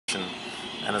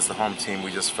and as the home team,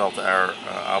 we just felt our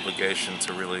obligation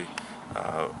to really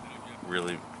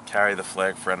carry the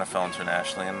flag for NFL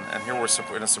internationally, and here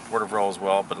we're in a supportive role as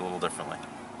well, but a little differently.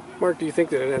 Mark, do you think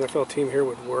that an NFL team here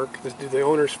would work? Do the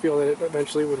owners feel that it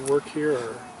eventually would work here?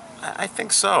 Or? I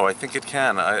think so. I think it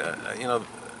can.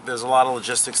 There's a lot of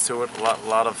logistics to it. A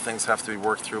lot of things have to be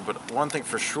worked through. But one thing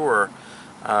for sure,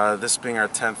 this being our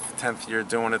 10th year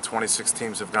doing it, 26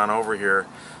 teams have gone over here.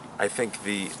 I think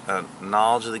the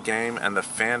knowledge of the game and the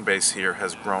fan base here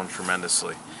has grown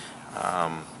tremendously.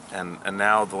 And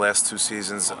now the last 2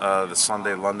 seasons, the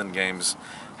Sunday London games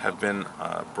have been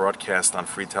broadcast on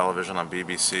free television on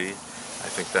BBC. I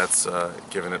think that's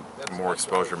given it more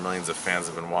exposure. Millions of fans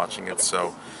have been watching it.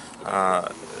 So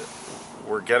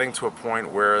we're getting to a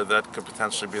point where that could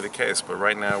potentially be the case. But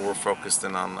right now we're focused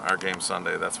in on our game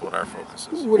Sunday. That's what our focus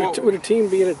is. Would a team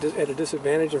be at a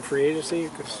disadvantage in free agency?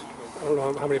 Because I don't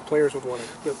know how many players would want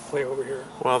to play over here.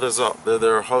 Well,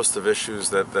 there are a host of issues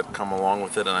that come along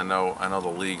with it, and I know the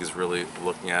league is really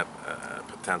looking at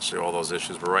potentially all those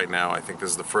issues. But right now, I think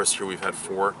this is the first year we've had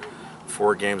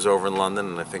four games over in London,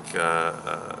 and I think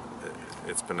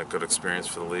it's been a good experience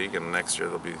for the league. And next year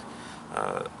there'll be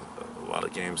a lot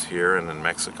of games here and in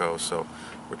Mexico. So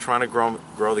we're trying to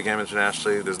grow the game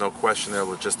internationally. There's no question there are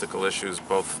logistical issues,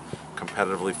 both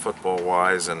competitively,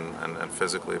 football-wise, and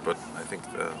physically. But I think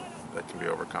that can be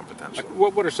overcome potentially.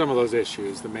 What are some of those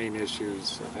issues, the main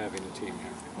issues of having a team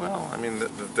here? Well, I mean, the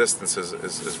distance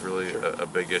is really a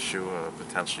big issue.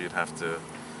 Potentially you'd have to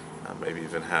maybe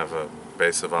even have a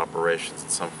base of operations in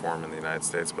some form in the United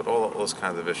States. But all those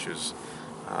kinds of issues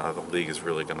the league is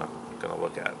really going to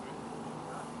look at.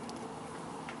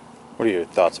 What are your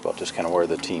thoughts about just kind of where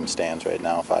the team stands right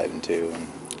now, 5-2?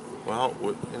 Well,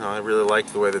 I really like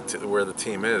the way where the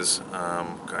team is.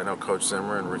 I know Coach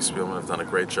Zimmer and Rick Spielman have done a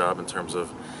great job in terms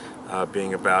of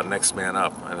being about next man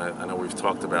up, and I know we've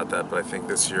talked about that, but I think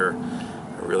this year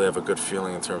I really have a good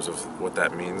feeling in terms of what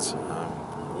that means.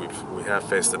 We have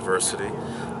faced adversity,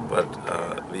 but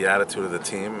the attitude of the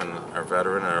team and our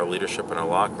veteran and our leadership in our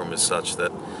locker room is such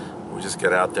that we just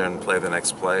get out there and play the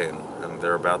next play, and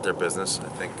they're about their business. I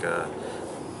think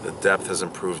the depth has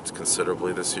improved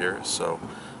considerably this year, so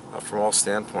from all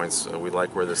standpoints, we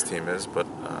like where this team is, but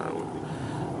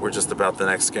we're just about the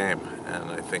next game,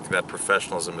 and I think that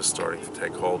professionalism is starting to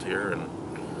take hold here, and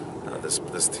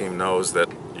this team knows that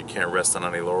you can't rest on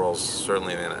any laurels,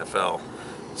 certainly in the NFL,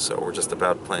 so we're just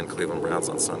about playing Cleveland Browns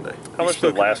on Sunday. How much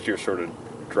did last year sort of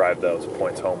drive those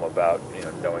points home about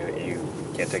knowing that you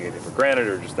can't take anything for granted,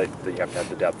 or just that you have to have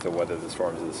the depth to weather the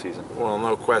storms of the season? Well,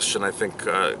 no question. I think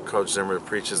Coach Zimmer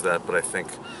preaches that, but I think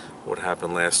what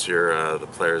happened last year, the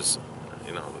players,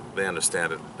 they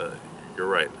understand it. You're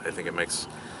right. I think it makes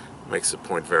the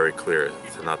point very clear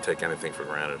to not take anything for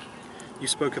granted. You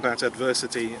spoke about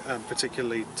adversity,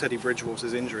 particularly Teddy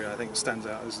Bridgewater's injury. I think stands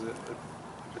out as a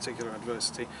particular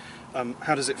adversity.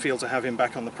 How does it feel to have him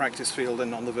back on the practice field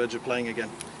and on the verge of playing again?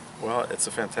 Well, it's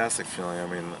a fantastic feeling. I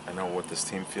mean, I know what this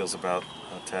team feels about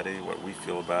Teddy, what we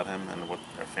feel about him, and what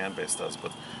our fan base does,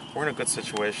 but we're in a good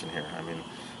situation here. I mean,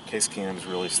 Case Keenum's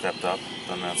really stepped up,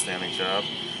 done an outstanding job.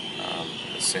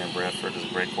 Sam Bradford is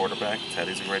a great quarterback.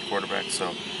 Teddy's a great quarterback.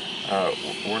 So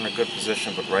we're in a good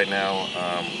position, but right now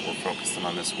we're focused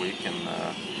on this week, and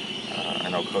I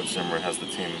know Coach Zimmer has the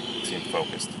team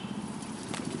focused.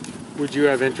 Would you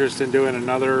have interest in doing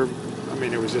another? I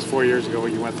mean, it was just 4 years ago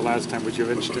when you went the last time. Would you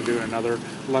have interest in doing another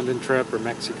London trip or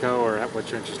Mexico, or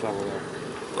what's your interest level there?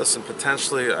 Listen,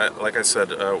 potentially, like I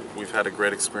said, we've had a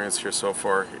great experience here so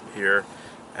far here,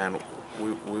 and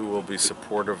we will be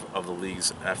supportive of the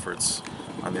league's efforts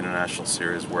on the international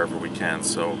series wherever we can.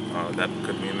 So that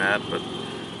could mean that, but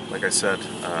like I said,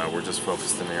 we're just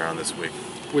focused in here on this week.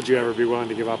 Would you ever be willing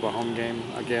to give up a home game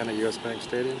again at US Bank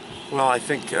Stadium? Well, I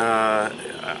think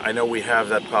I know we have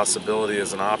that possibility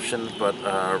as an option, but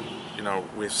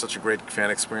we have such a great fan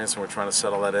experience, and we're trying to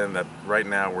settle that in. That right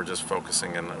now we're just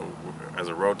focusing as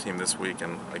a road team this week,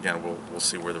 and again we'll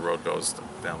see where the road goes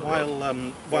down the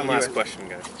road. One last question,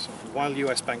 guys. While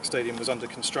US Bank Stadium was under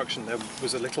construction, there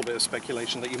was a little bit of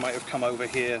speculation that you might have come over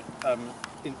here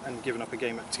and given up a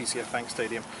game at TCF Bank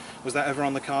Stadium. Was that ever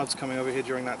on the cards, coming over here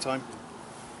during that time?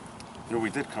 Yeah, we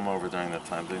did come over during that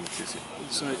time, didn't we, TCF?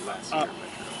 So,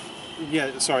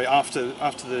 yeah, sorry, after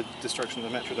the destruction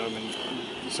of the Metrodome, and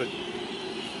so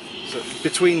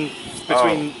between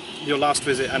your last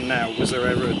visit and now, was there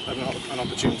ever an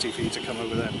opportunity for you to come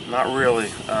over there? Not really.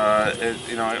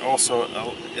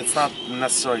 It's not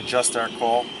necessarily just our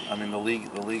call. I mean, the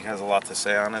league has a lot to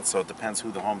say on it, so it depends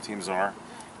who the home teams are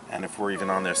and if we're even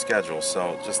on their schedule.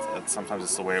 So just sometimes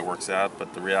it's the way it works out.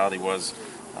 But the reality was,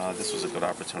 this was a good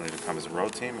opportunity to come as a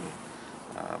road team,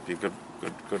 and be a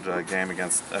good game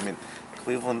against. I mean,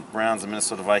 Cleveland Browns and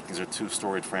Minnesota Vikings are two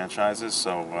storied franchises,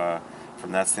 so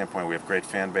from that standpoint, we have great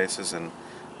fan bases, and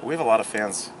we have a lot of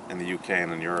fans in the UK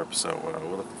and in Europe. So we're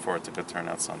looking forward to a good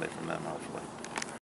turnout Sunday from them, hopefully.